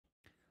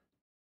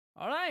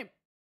Alright.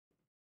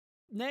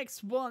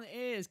 Next one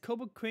is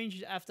Kobo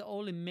cringes after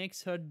Ollie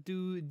makes her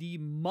do the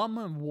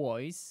mama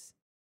voice.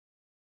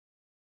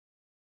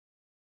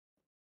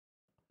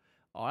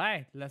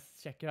 Alright, let's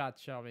check it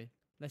out, shall we?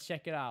 Let's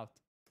check it out.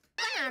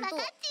 Bukan hantu.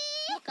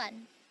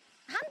 Bukan.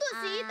 Hantu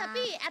sih,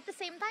 tapi at the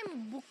same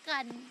time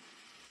bukan.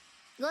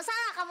 Gak usah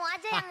lah, kamu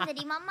aja yang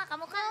jadi mama.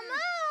 Kamu kan Gak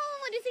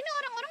mau. Di sini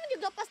orang-orang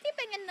juga pasti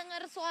pengen dengar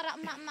suara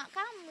emak-emak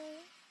kamu.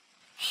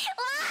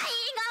 Wah,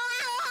 gak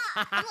mau.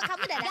 Kamu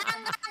udah datang.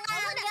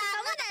 Kamu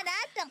udah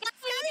datang.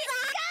 Sekali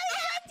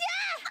aja.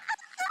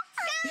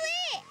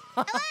 Sekali.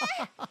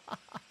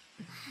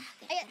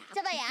 Ayo,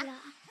 coba ya.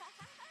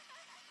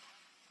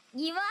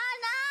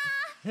 Gimana?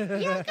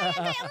 Ya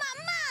kayak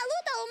mama. Lu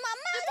tahu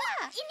mama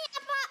gak? Ini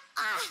apa?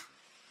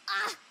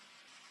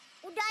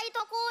 Udah itu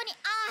aku nih.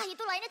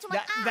 Itu lainnya cuma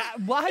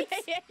What?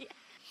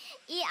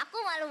 Ih, aku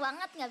malu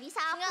banget, nggak bisa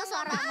aku Nggak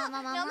suara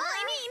mama. Nggak mau,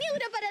 ini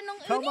udah pada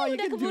Come on,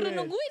 you udah can keburu do it.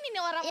 nungguin ini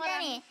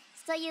orang-orang. Ini nih.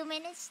 So you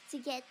managed to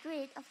get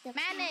rid of the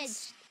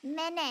Managed. past.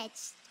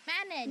 Managed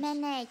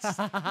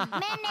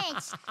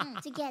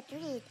to get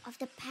rid of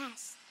the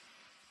past.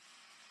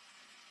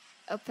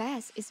 A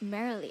past is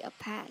merely a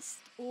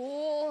past,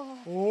 Oh.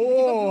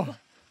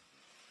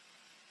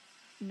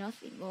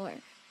 nothing more.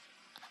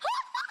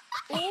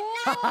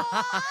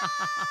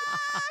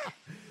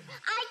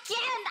 I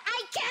can't.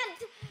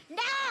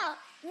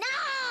 No,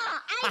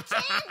 I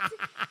can't.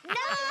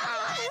 No.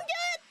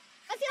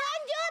 Masih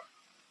lanjut.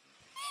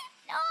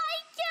 No, I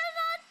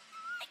cannot.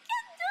 I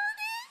can't do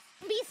this.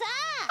 Bisa.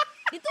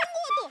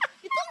 Ditunggu tuh.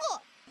 Ditunggu.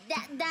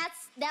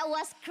 That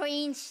was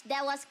cringe.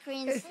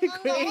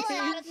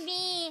 Enggak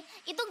me.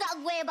 Itu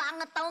gak gue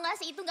banget, tau gak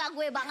sih? Itu gak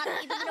gue banget.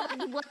 Itu udah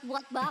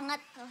dibuat-buat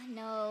banget. Oh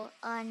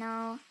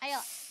no.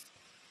 Ayo.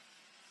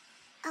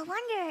 I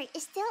wonder,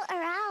 is still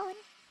around.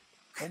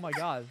 Oh my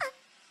god.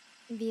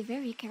 Be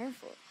very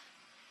careful.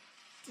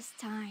 This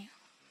time,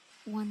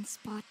 one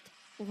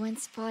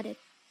spotted.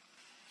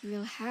 You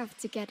will have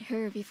to get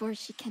her before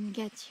she can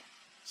get you.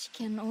 She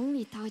can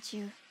only touch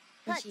you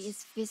when she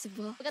is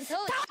visible. Bukan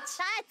touch.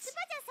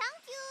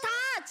 Thank you.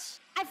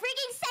 Touch. I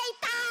freaking say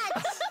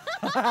touch.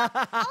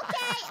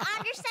 Okay,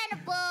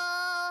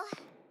 understandable.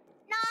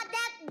 No,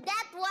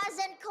 that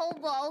wasn't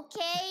Kobo,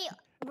 okay?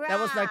 Bruh. That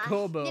was like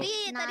Kobo.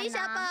 Jadi tadi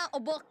siapa?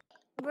 Obok.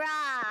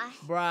 Bruh.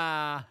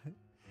 La.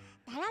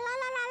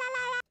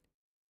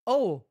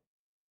 Oh.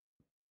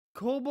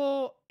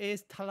 Kobo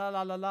is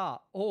ta-la-la-la-la.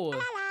 Oh.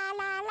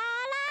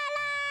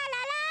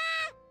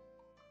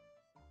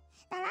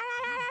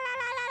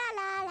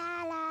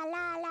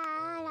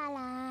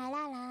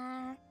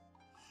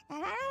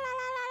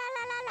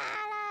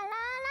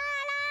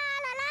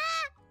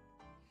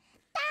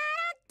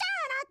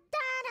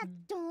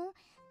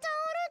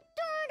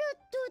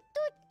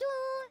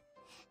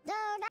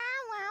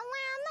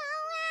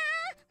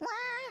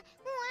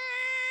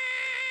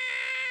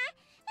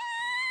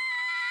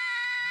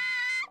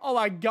 Oh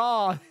my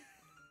god.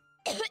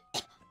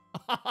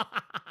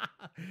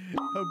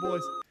 Her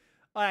voice.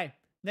 Alright,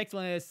 next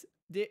one is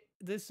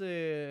this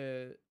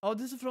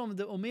is from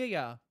the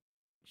Omegaα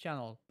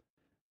channel.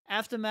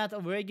 Aftermath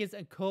of Regis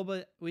and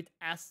Kobo with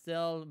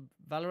Axl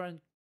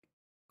Valorant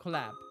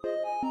collab.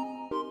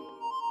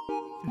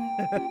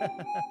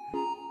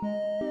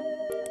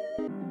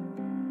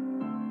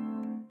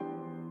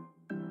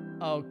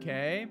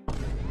 Okay.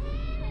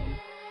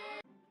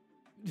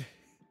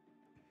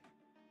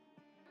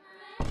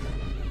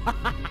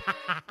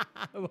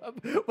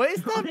 What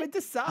is that with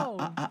the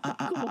sound?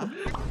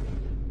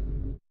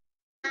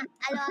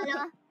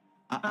 Halo.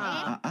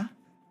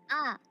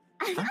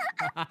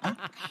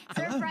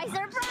 Surprise.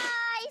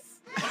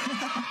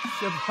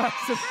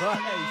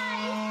 Surprise.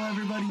 Hello,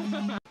 everybody.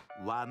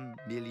 1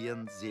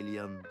 million,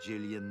 zillion,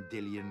 jillion,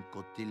 dillion,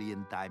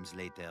 cotillion times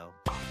later.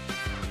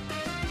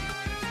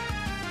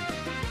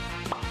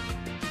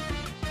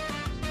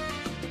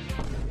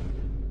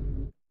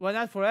 Why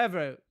not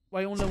forever?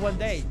 Why only one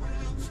day?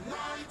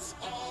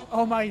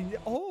 Oh my...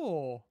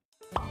 Oh!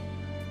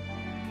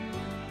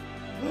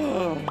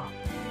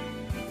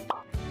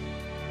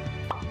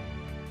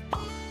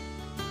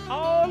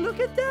 Oh, look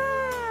at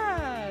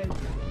that!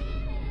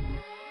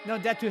 No,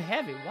 that's too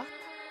heavy. What?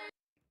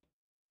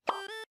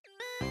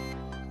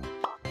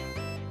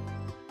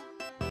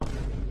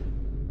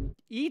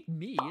 Eat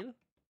meal?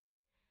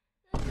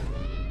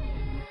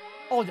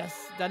 Oh,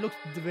 that looks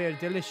very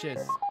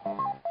delicious.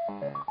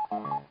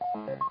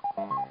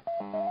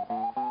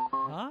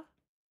 Huh?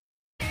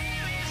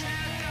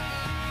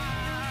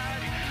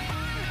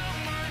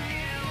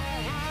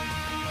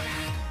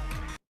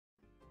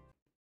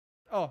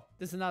 Oh,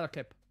 this is another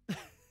clip.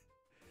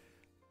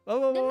 What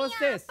was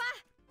this?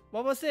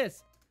 What was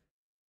this?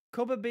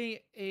 Kobo being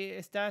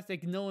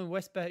ecstatic knowing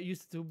Vesper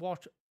used to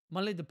watch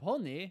My Little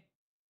Pony?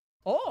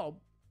 Oh!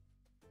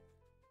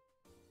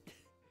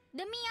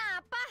 Demi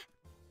apa?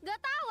 Gak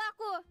tahu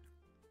aku.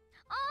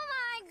 Oh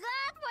my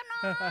god, Pono.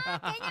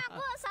 Kayaknya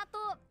aku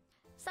satu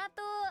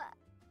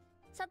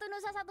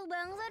nusa satu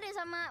bangsa deh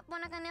sama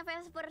ponakannya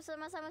Vesper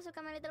sama-sama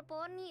suka My Little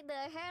Pony.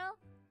 The hell?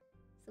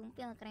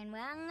 Sumpil keren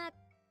banget.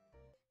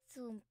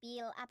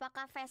 Sumpil,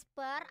 apakah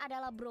Vesper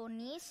adalah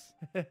brownies?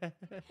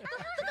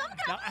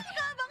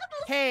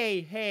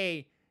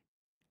 Hey.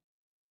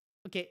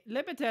 Okay,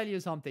 let me tell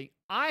you something.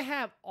 I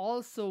have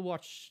also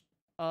watched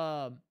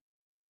My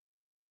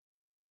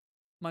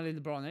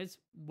Little Brownies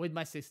with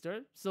my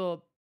sister,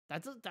 so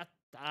that does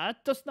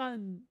not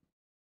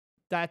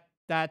that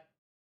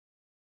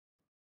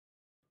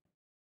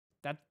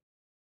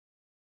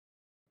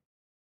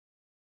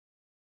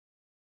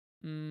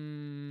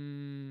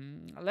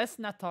let's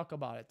not talk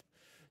about it,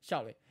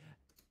 shall we?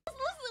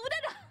 Udah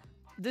dah.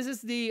 This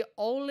is the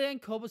Ollie and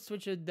Kobo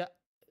switched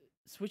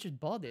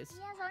bodies.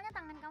 Iya, soalnya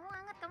tangan kamu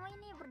hangat, kamu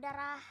ini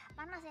berdarah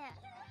panas ya.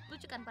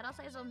 Lucu kan, padahal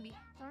saya zombie.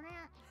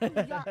 Soalnya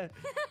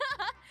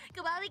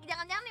Kebalik,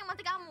 jangan-jangan yang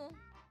mati kamu.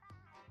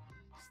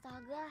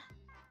 astaga.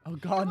 Oh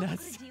Kamu god, tuker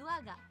that's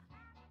jiwa gak?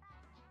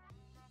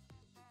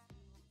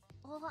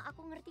 Oh,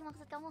 aku ngerti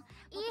maksud kamu.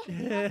 Ih,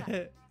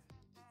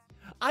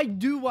 I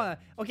do wanna.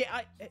 Okay,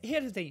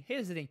 here's the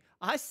thing.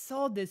 I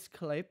saw this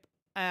clip,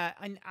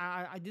 and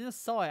I didn't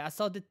saw it. I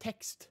saw the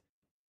text,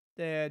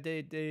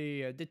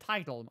 the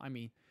title. I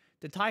mean,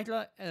 the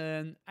title,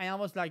 and I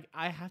was like,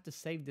 I have to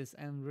save this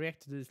and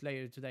react to this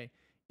later today.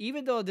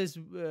 Even though this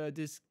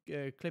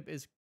clip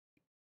is,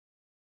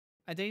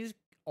 I think it's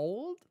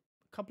old,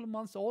 a couple of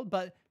months old,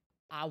 but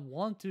I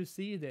want to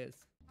see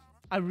this.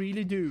 I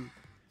really do.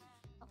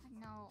 oh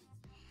no.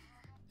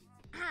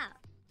 Hi,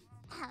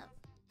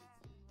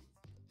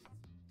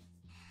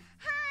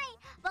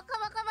 baka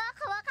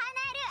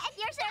Kanaeru at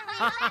your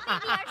service. Let me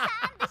be your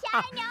son to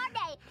shine your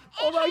day.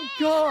 Oh my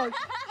god!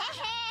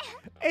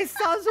 It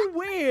sounds so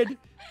weird.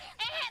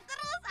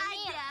 Terus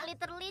Ini aja.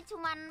 literally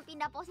cuman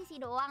pindah posisi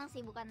doang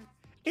sih, bukan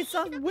It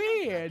sounds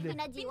weird.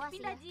 pindah jiwa sih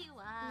Pindah ya.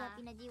 jiwa. Iya,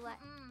 pindah jiwa.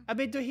 I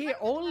mean, to hear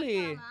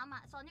only. Lama-lama,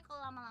 soalnya kalau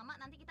lama-lama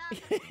nanti kita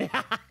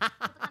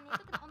kutukan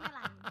itu kena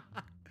omelan.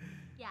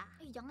 Ya.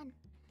 Ih, jangan.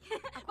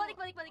 Balik.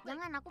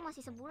 Jangan, aku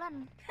masih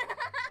sebulan.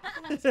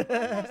 Aku masih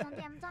sebulan, guys.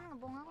 Nanti Emchan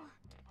ngebong aku.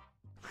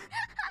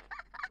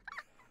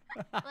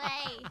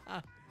 Wey.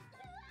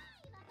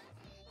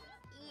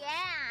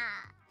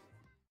 Yeah.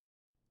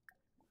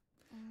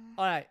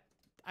 Alright,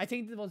 I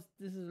think this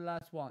is the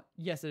last one.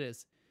 Yes, it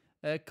is.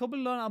 Kobo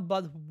learn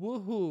about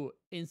woohoo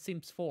in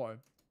Sims 4.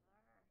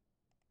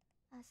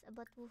 As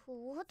about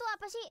wuhu. Wuhu tuh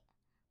apa sih?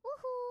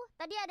 Wuhu.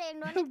 Tadi ada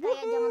yang donate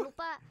kayak jangan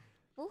lupa.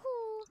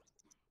 Wuhu.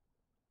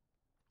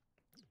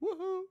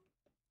 Woohoo!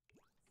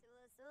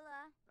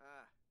 Sula.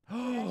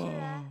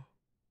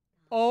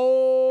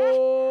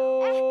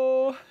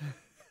 Oh!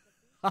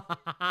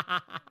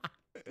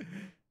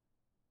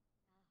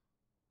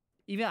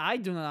 Even I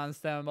do not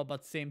understand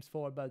about Sims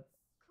 4, but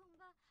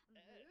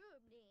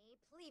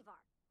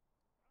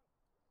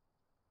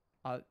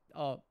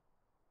oh.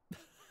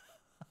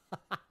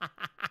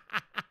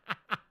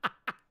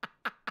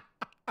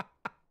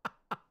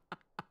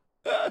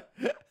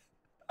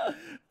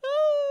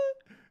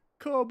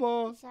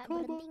 Kobo. Bisa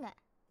Kobo. berhenti nggak?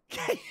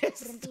 Yes,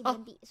 stop.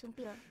 Berhenti.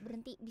 Sumpil.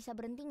 Berhenti. Bisa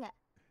berhenti nggak?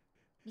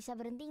 Bisa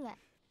berhenti nggak?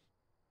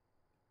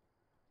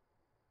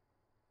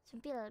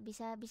 Sumpil.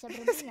 Bisa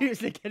berhenti nggak?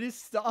 Seriously, can you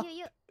stop?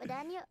 Yuk.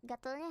 Udahan yuk.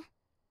 Gatelnya.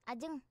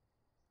 Ajeng.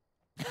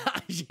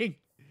 Ajeng.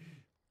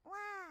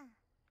 Wah.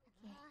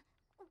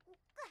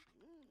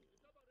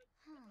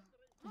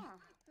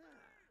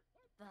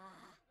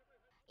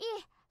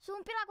 Ih,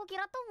 sumpil aku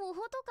kira tuh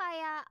wuhu tuh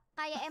kayak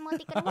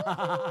emoticon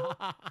wuhu.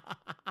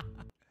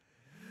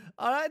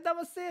 Alright, that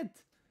was it.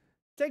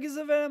 Thank you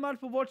so very much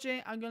for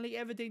watching. I'm gonna link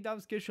everything down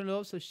in the description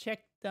below, so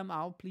check them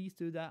out. Please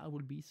do that. I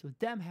will be so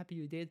damn happy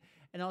you did.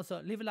 And also,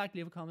 leave a like,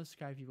 leave a comment,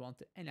 subscribe if you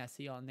want to. And I'll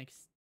see you all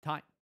next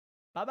time.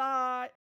 Bye bye.